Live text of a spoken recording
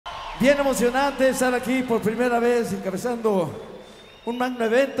Bien emocionante estar aquí por primera vez encabezando un magno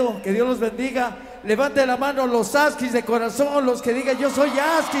evento. Que Dios los bendiga. Levante la mano los Askis de corazón, los que digan yo soy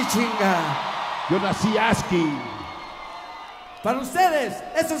Askis, chinga. Yo nací Askis. Para ustedes,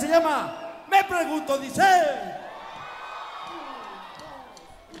 esto se llama Me Pregunto, dice.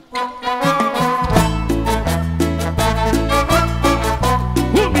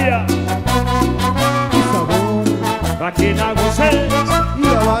 Cumbia. Tu sabor, aquí en Aguaceres y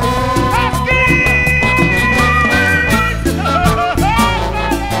la vaina.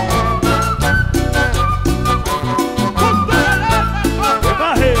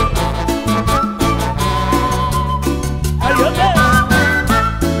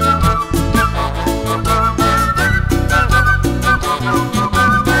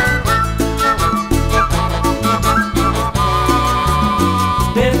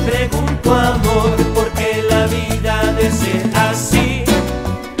 Te pregunto, amor, ¿por qué la vida debe ser así?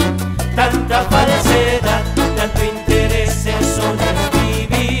 Tanta falsedad, tanto interés en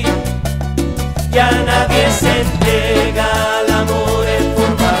sobrevivir. Ya nadie se entrega al amor en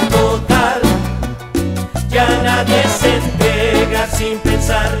forma total. Ya nadie se entrega sin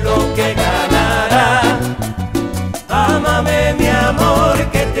pensar lo que ganará. Ámame, mi amor,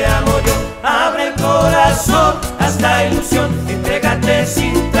 que te amo yo. Abre el corazón, haz la ilusión. Entrégate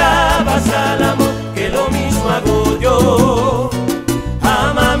sin trabas al amor, que lo mismo hago yo.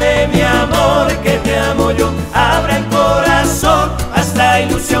 Ámame, mi amor, que te amo yo. Abre el corazón, haz la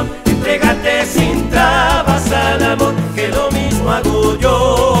ilusión. Entrégate sin trabas al amor, que lo mismo hago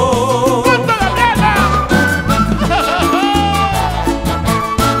yo. ¡Cuánto la tierra!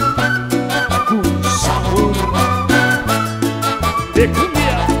 Un sabor de cumbia.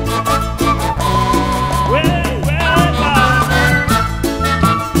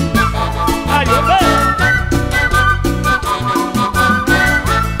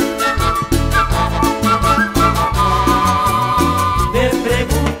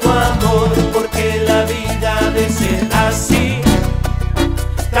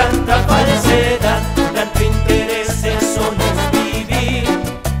 Tanta falsedad, tanto interés en solo vivir.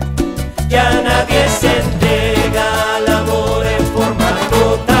 Ya nadie se entrega al amor en forma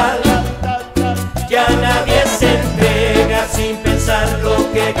total. Ya nadie se entrega sin pensar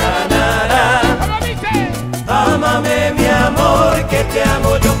lo que ganará. Ámame, mi amor, que te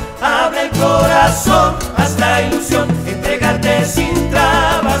amo yo. Abre el corazón, haz la ilusión. Entrégate sin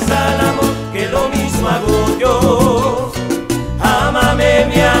trabas al amor, que lo mismo hago yo. Ámame,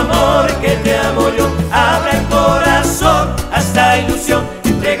 mi amor, que te amo yo. Abre el corazón, haz la ilusión.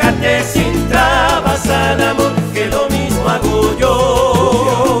 Entrégate sin trabas al amor, que lo mismo hago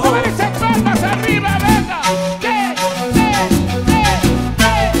yo. ¡Con esas palmas arriba, venga!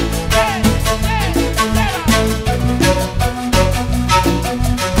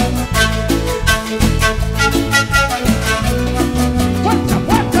 ¡Fuerza,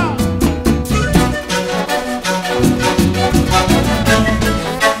 fuerza!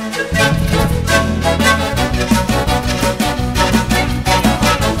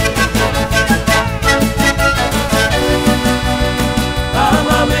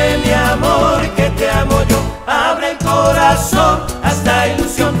 Ámame, mi amor, que te amo yo. Abre el corazón, haz la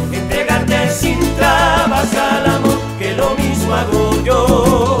ilusión. Entrégate sin trabas al amor, que lo mismo hago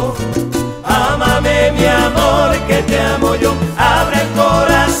yo. Ámame, mi amor, que te amo yo. Abre el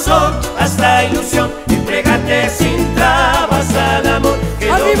corazón, haz la ilusión. Entrégate sin trabas al amor, que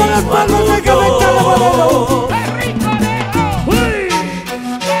lo mismo hago yo.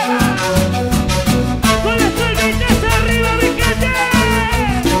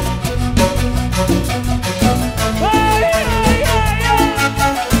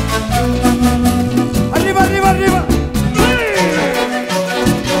 Arriba, arriba, arriba.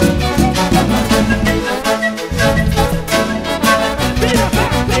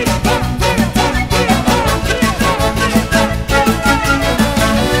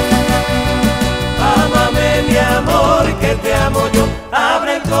 Ámame, mi amor, que te amo yo.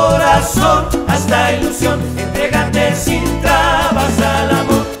 Abre el corazón, haz la ilusión. Entrégate sin trabas al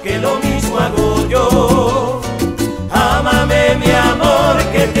amor, que lo mismo hago yo. Ámame, mi amor,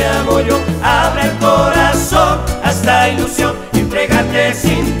 que te amo yo. Abre el corazón, haz la ilusión. Entrégate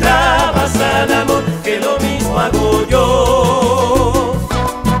sin trabas al amor, que lo mismo hago yo.